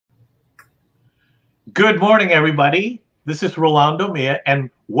Good morning, everybody. This is Rolando Mia, and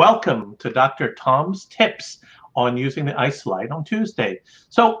welcome to Dr. Tom's Tips on using the Isolite on Tuesday.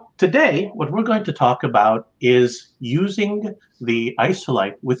 So today, what we're going to talk about is using the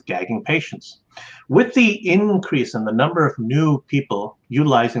Isolite with gagging patients. With the increase in the number of new people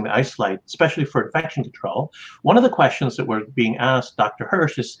utilizing the Isolite, especially for infection control, one of the questions that we're being asked, Dr.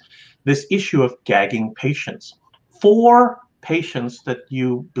 Hirsch, is this issue of gagging patients. For patients that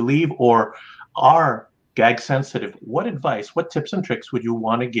you believe or are gag sensitive, what advice, what tips and tricks would you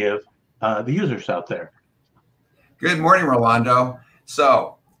want to give the users out there? Good morning, Rolando.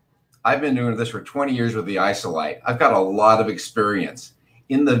 So I've been doing this for 20 years with the Isolite. I've got a lot of experience.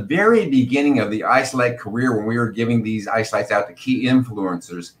 In the very beginning of the Isolite career, when we were giving these Isolites out to key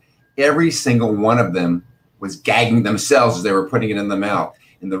influencers, every single one of them was gagging themselves as they were putting it in the mouth.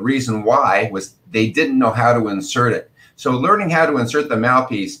 And the reason why was they didn't know how to insert it. So learning how to insert the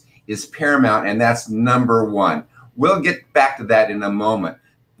mouthpiece is paramount, and that's number one. We'll get back to that in a moment.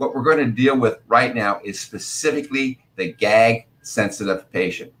 What we're going to deal with right now is specifically the gag sensitive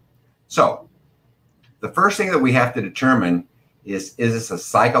patient. So the first thing that we have to determine is this a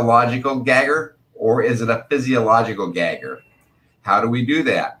psychological gagger or is it a physiological gagger? How do we do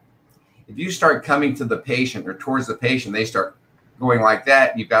that? If you start coming to the patient or towards the patient, they start going like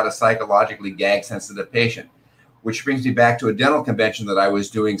that, you've got a psychologically gag sensitive patient. Which brings me back to a dental convention that I was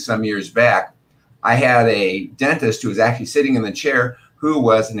doing some years back. I had a dentist who was actually sitting in the chair who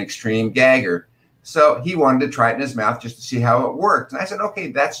was an extreme gagger. So he wanted to try it in his mouth just to see how it worked. And I said,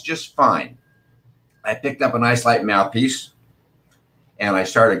 okay, that's just fine. I picked up an Isolite mouthpiece and I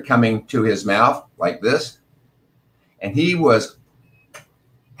started coming to his mouth like this. And he was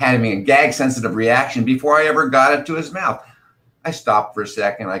having a gag sensitive reaction before I ever got it to his mouth. I stopped for a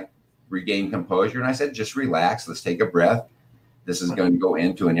second. I regained composure and I said, just relax. Let's take a breath. This is going to go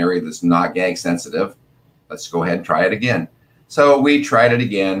into an area that's not gag sensitive. Let's go ahead and try it again. So we tried it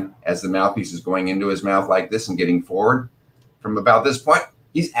again as the mouthpiece is going into his mouth like this and getting forward. From about this point,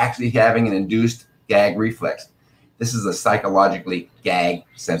 he's actually having an induced gag reflex. This is a psychologically gag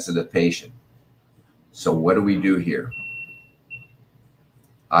sensitive patient. So what do we do here?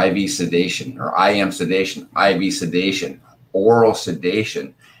 IV sedation or IM sedation, IV sedation, oral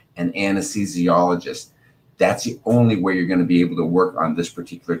sedation, an anesthesiologist. That's the only way you're going to be able to work on this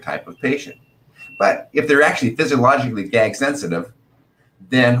particular type of patient. But if they're actually physiologically gag sensitive,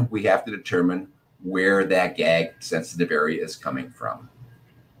 then we have to determine where that gag sensitive area is coming from.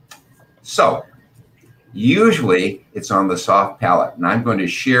 So usually it's on the soft palate, and I'm going to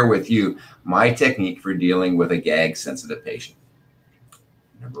share with you my technique for dealing with a gag sensitive patient.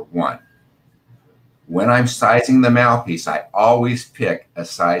 Number one, when I'm sizing the mouthpiece, I always pick a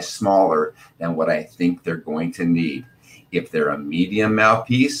size smaller than what I think they're going to need. If they're a medium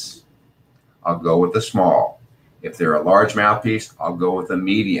mouthpiece, I'll go with a small. If they're a large mouthpiece, I'll go with a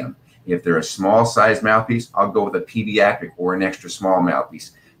medium. If they're a small size mouthpiece, I'll go with a pediatric or an extra small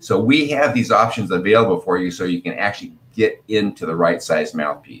mouthpiece. So we have these options available for you so you can actually get into the right size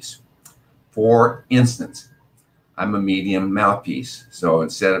mouthpiece. For instance, I'm a medium mouthpiece. So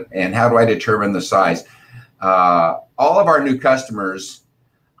and how do I determine the size? All of our new customers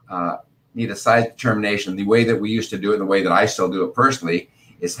need a size determination. The way that we used to do it, and the way that I still do it personally,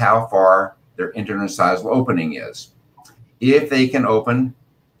 is how far their internalizal opening is. If they can open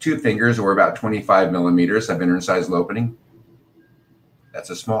 2 fingers or about 25 millimeters of internalizal opening,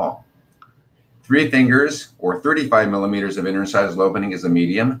 that's a small. 3 fingers or 35 millimeters of internalizal opening is a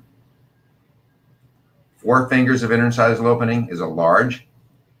medium. 4 fingers of internalizal opening is a large.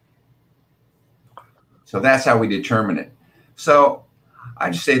 So that's how we determine it. So I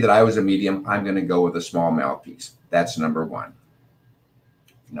just say that I was a medium. I'm going to go with a small mouthpiece. That's number one.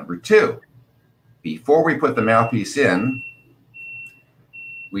 Number two, before we put the mouthpiece in,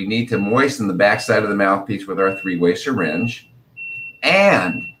 we need to moisten the backside of the mouthpiece with our 3-way syringe,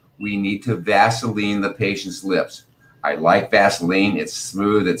 and we need to Vaseline the patient's lips. I like Vaseline. It's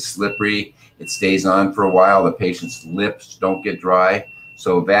smooth, it's slippery, it stays on for a while. The patient's lips don't get dry.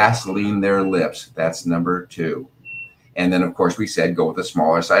 So Vaseline their lips. That's number two. And then, of course, we said go with a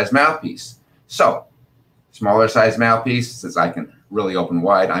smaller size mouthpiece. So smaller size mouthpiece, since I can really open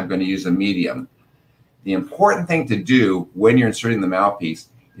wide, I'm going to use a medium. The important thing to do when you're inserting the mouthpiece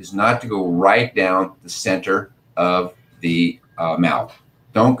is not to go right down the center of the mouth.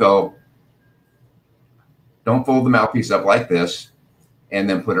 Don't fold the mouthpiece up like this and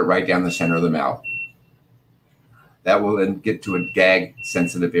then put it right down the center of the mouth. That will then get to a gag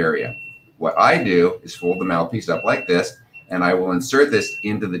sensitive area. What I do is fold the mouthpiece up like this, and I will insert this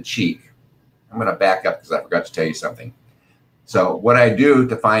into the cheek. I'm going to back up because I forgot to tell you something. So what I do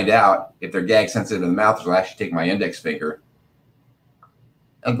to find out if they're gag sensitive in the mouth is I'll actually take my index finger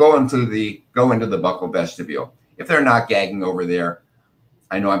and go into the buccal vestibule. If they're not gagging over there,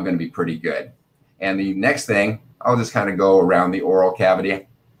 I know I'm going to be pretty good. And the next thing, I'll just kind of go around the oral cavity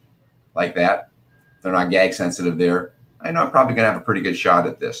like that. If they're not gag sensitive there, I know I'm probably going to have a pretty good shot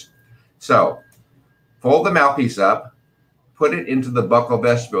at this. So fold the mouthpiece up, put it into the buccal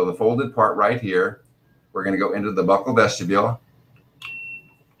vestibule, the folded part right here. We're going to go into the buccal vestibule.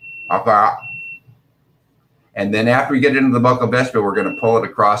 And then after we get into the buccal vestibule, we're going to pull it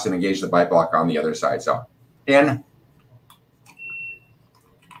across and engage the bite block on the other side. So in.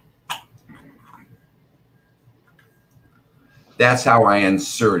 That's how I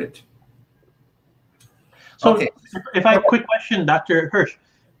insert it. So okay. If I have a quick question, Dr. Hirsch,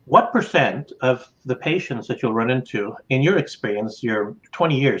 what % of the patients that you'll run into, in your experience, your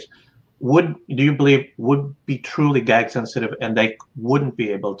 20 years, do you believe would be truly gag sensitive and they wouldn't be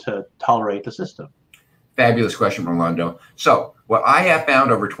able to tolerate the system? Fabulous question, Rolando. So what I have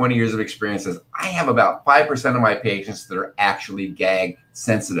found over 20 years of experience is I have about 5% of my patients that are actually gag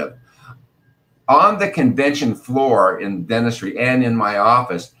sensitive. On the convention floor in dentistry and in my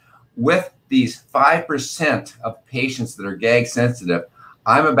office, with these 5% of patients that are gag sensitive,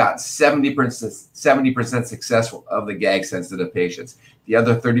 I'm about 70% successful of the gag sensitive patients. The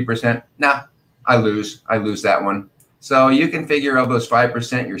other 30%, nah, I lose that one. So you can figure of those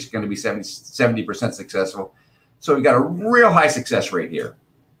 5%, you're going to be 70% successful. So we've got a real high success rate here.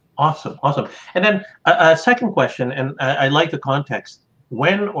 Awesome, awesome. And then a second question, and I like the context.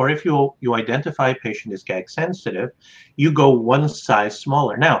 When or if you identify a patient is gag sensitive, you go one size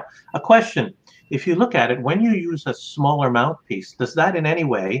smaller. Now, a question, if you look at it, when you use a smaller mouthpiece, does that in any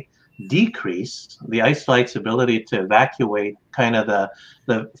way decrease the Isolite's ability to evacuate kind of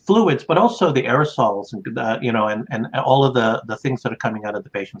the fluids, but also the aerosols and and all of the things that are coming out of the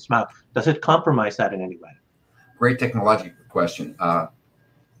patient's mouth? Does it compromise that in any way? Great technological question.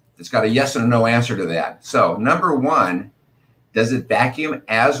 It's got a yes and a no answer to that. So number one, does it vacuum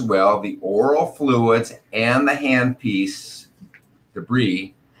as well the oral fluids and the handpiece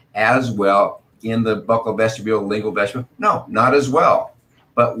debris as well in the buccal vestibule, lingual vestibule? No, not as well.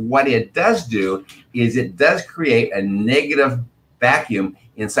 But what it does do is it does create a negative vacuum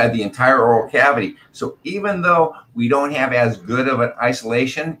inside the entire oral cavity. So even though we don't have as good of an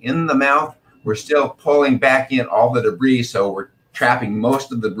isolation in the mouth, we're still pulling back in all the debris. So we're trapping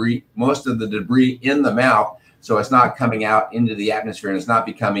most of the debris in the mouth. So it's not coming out into the atmosphere and it's not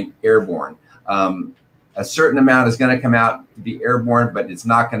becoming airborne. A certain amount is going to come out to be airborne, but it's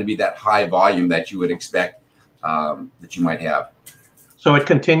not going to be that high volume that you would expect that you might have. So it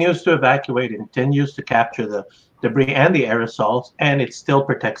continues to evacuate, it continues to capture the debris and the aerosols, and it still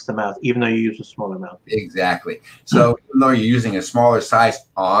protects the mouth, even though you use a smaller mouth. Exactly. So even though you're using a smaller size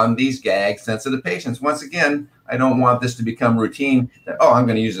on these gag-sensitive patients, once again, I don't want this to become routine that, oh, I'm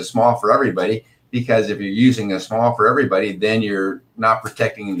going to use a small for everybody, because if you're using a small for everybody, then you're not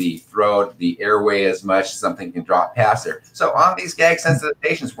protecting the throat, the airway as much, something can drop past there. So on these gag-sensitive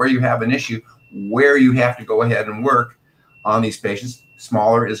patients where you have an issue, where you have to go ahead and work on these patients,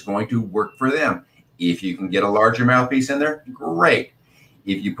 smaller is going to work for them. If you can get a larger mouthpiece in there, great.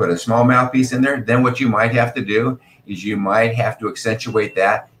 If you put a small mouthpiece in there, then what you might have to do is you might have to accentuate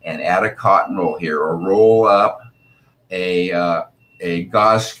that and add a cotton roll here, or roll up a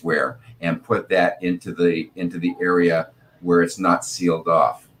gauze square and put that into the area where it's not sealed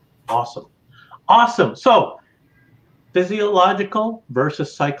off. Awesome. Awesome. So physiological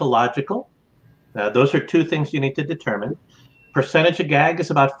versus psychological. Those are two things you need to determine. Percentage of gag is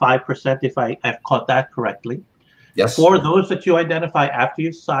about 5%, if I've caught that correctly. Yes. For those that you identify after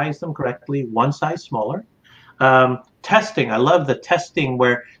you size them correctly, one size smaller. Testing, I love the testing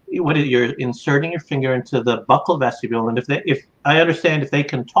where you're inserting your finger into the buccal vestibule, and if I understand if they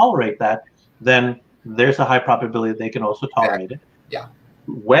can tolerate that, then there's a high probability they can also tolerate it. Yeah.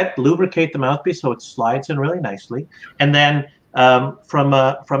 Wet, lubricate the mouthpiece so it slides in really nicely, and then from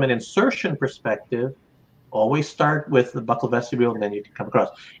an insertion perspective, always start with the buccal vestibule, and then you can come across.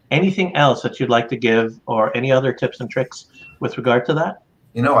 Anything else that you'd like to give, or any other tips and tricks with regard to that?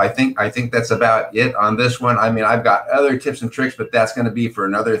 You know, I think that's about it on this one. I mean, I've got other tips and tricks, but that's going to be for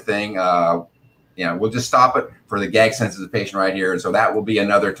another thing. We'll just stop it for the gag sensitive patient right here. So that will be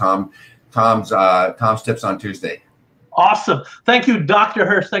another Tom's tips on Tuesday. Awesome. Thank you, Dr.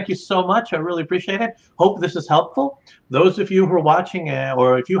 Hirsch. Thank you so much. I really appreciate it. Hope this is helpful. Those of you who are watching,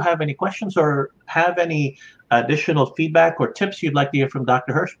 or if you have any questions or have any additional feedback or tips you'd like to hear from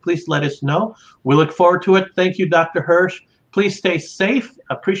Dr. Hirsch, please let us know. We look forward to it. Thank you, Dr. Hirsch. Please stay safe.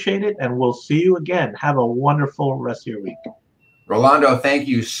 Appreciate it. And we'll see you again. Have a wonderful rest of your week. Rolando, thank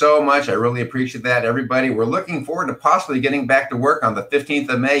you so much. I really appreciate that, everybody. We're looking forward to possibly getting back to work on the 15th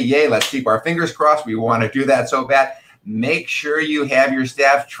of May. Yay, let's keep our fingers crossed. We want to do that so bad. Make sure you have your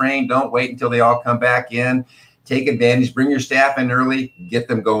staff trained. Don't wait until they all come back in. Take advantage. Bring your staff in early. Get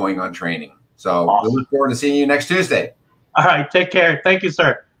them going on training. So Awesome. we look forward to seeing you next Tuesday. All right. Take care. Thank you,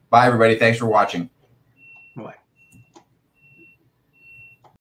 sir. Bye, everybody. Thanks for watching.